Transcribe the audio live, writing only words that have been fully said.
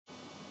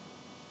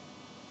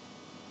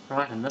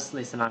Right, in this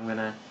lesson I'm going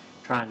to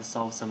try and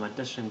solve some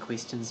addition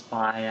questions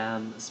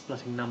by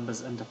splitting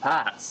numbers into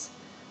parts.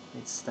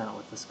 Let's start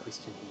with this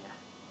question here.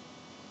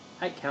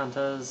 8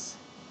 counters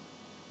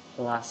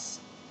plus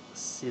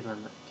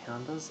 7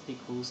 counters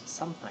equals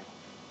something.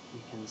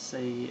 You can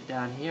see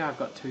down here I've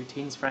got two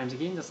tens frames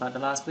again, just like the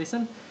last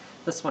lesson.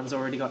 This one's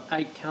already got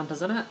 8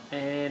 counters in it,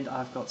 and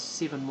I've got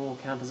 7 more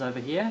counters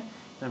over here.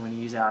 And I'm going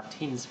to use our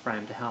tens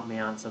frame to help me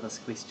answer this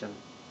question.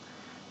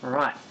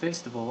 Right,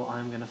 first of all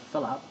I'm going to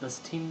fill up this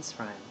tens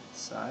frame.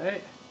 So,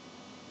 there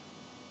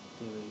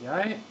we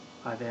go.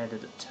 I've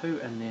added 2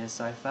 in there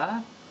so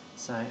far.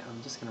 So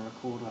I'm just going to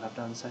record what I've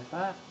done so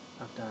far.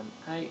 I've done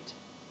 8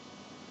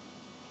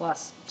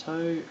 plus 2,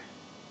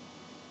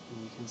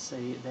 and you can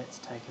see that's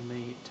taken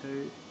me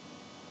to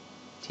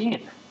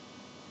 10.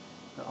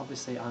 But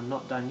obviously I'm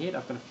not done yet,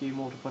 I've got a few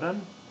more to put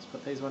in. Let's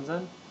put these ones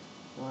in.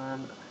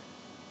 1,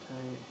 2,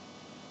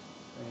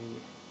 3,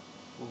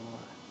 4,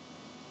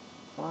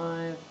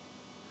 5.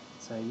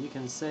 So you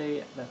can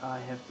see that I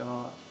have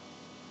got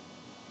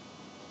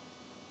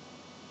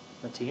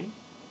the 10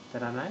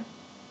 that I made,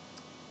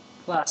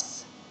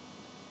 plus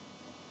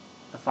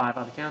the 5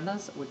 other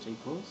counters, which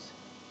equals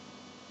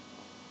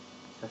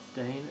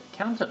 15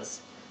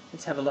 counters.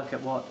 Let's have a look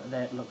at what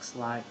that looks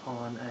like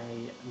on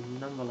a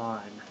number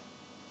line.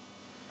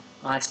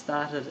 I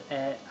started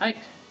at 8,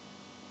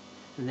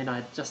 and then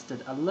I just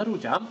did a little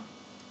jump,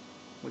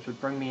 which would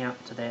bring me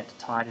up to that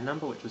tidy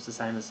number, which was the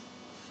same as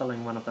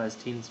filling one of those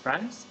tens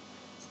frames.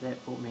 So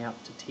that brought me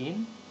up to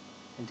 10,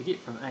 and to get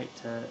from 8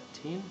 to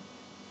 10,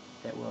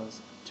 that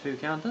was 2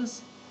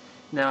 counters.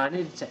 Now I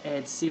needed to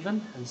add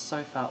 7, and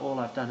so far all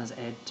I've done is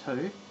add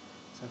 2,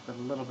 so I've got a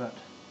little bit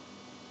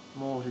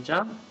more to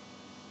jump.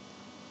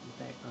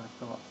 In fact,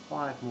 I've got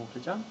 5 more to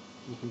jump.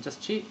 And you can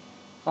just check.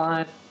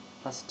 5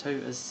 plus 2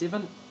 is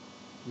 7.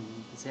 And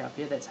you can see up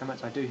here that's how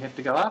much I do have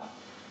to go up.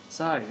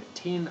 So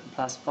 10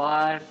 plus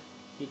 5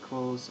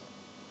 equals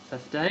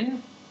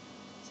 15.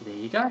 So there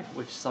you go.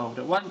 We've solved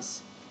it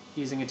once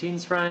using a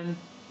tens frame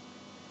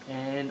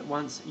and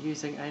once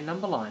using a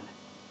number line.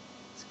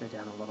 Let's go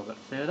down a little bit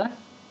further.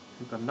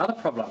 We've got another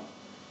problem.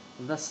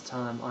 This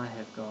time I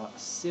have got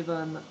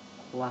 7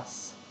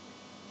 plus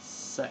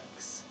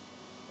 6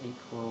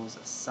 equals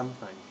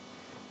something.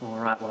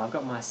 Alright, well I've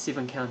got my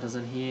 7 counters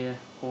in here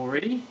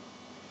already,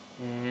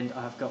 and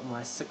I've got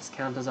my 6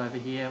 counters over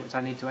here which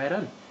I need to add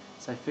in.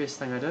 So first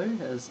thing I do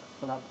is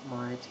fill up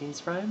my tens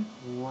frame.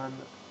 1,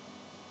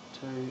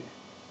 2,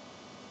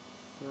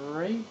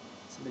 3.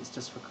 So let's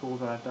just record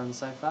what I've done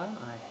so far.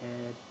 I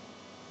had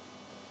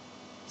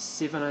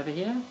 7 over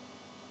here.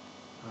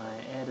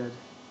 I added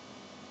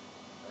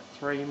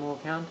 3 more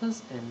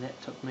counters, and that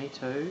took me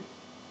to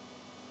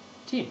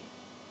 10,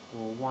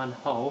 or one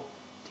whole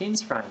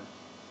tens frame.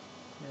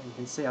 Now you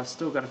can see I've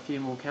still got a few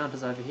more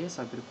counters over here,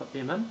 so I better put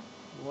them in.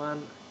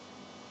 1,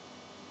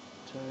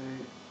 2,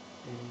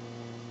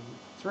 and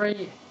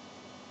 3.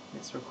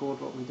 Let's record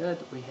what we did.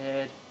 We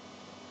had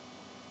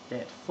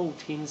that full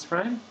tens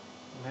frame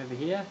over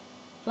here,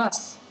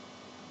 plus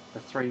the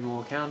 3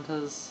 more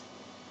counters.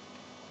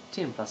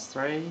 10 plus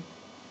 3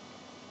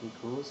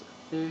 equals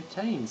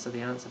 13. So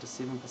the answer to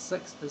 7 plus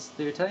 6 is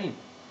 13.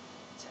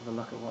 Let's have a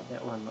look at what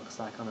that one looks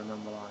like on a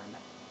number line.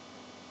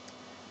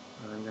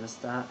 I'm going to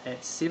start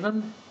at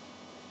 7,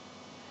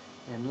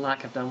 and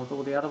like I've done with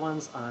all the other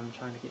ones, I'm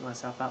trying to get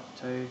myself up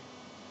to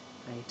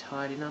a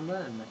tidy number,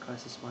 and the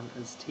closest one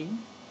is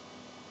 10.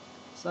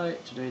 So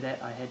to do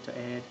that I had to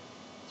add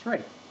 3,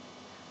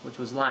 which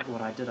was like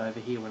what I did over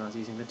here when I was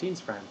using the tens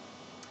frame.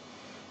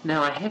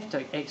 Now I have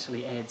to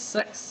actually add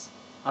 6.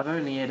 I've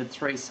only added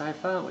 3 so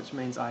far, which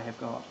means I have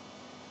got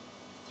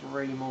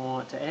 3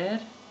 more to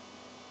add.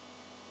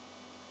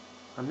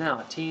 I'm now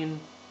at 10,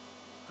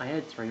 I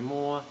add 3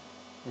 more,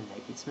 and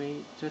that gets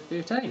me to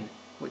 13,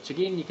 which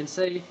again you can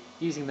see,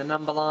 using the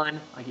number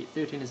line, I get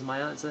 13 as my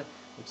answer,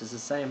 which is the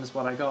same as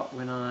what I got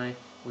when I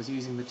was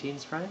using the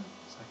tens frame,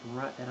 so I can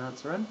write that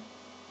answer in.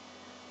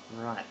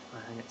 Right,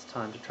 I think it's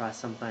time to try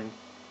something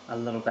a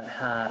little bit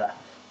harder.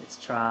 Let's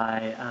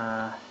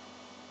try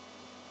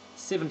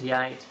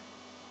 78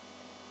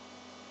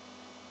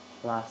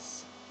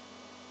 plus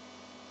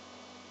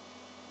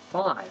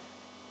 5.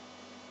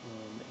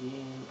 And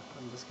again,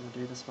 I'm just going to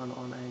do this one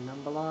on a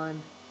number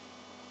line.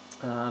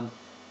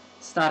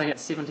 Starting at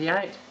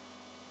 78,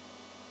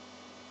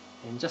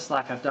 and just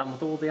like I've done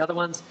with all the other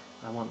ones,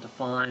 I want to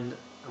find,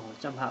 or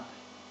jump up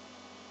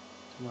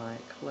to my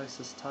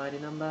closest tidy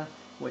number,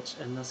 which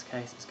in this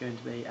case is going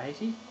to be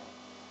 80.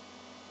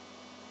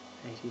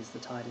 80 is the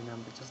tidy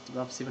number just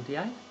above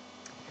 78.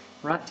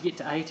 Right, to get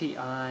to 80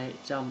 I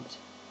jumped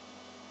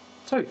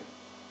 2,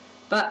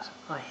 but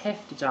I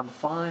have to jump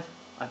 5.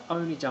 I've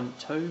only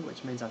jumped 2,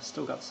 which means I've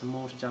still got some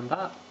more to jump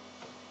up.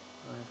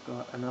 I've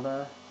got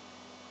another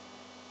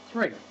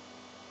 3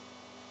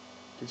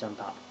 to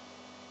jump up.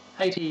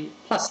 80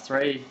 plus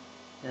 3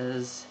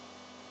 is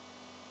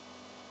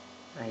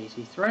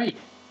 83.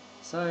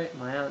 So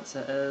my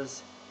answer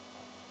is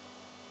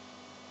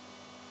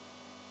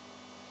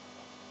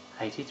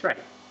 83.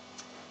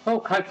 Well,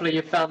 hopefully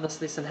you found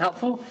this lesson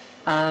helpful.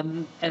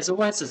 As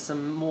always, there's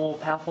some more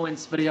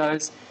PowerPoints,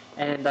 videos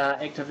and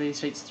activity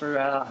sheets through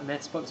our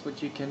maths books,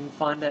 which you can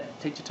find at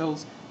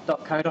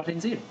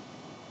teachertools.co.nz.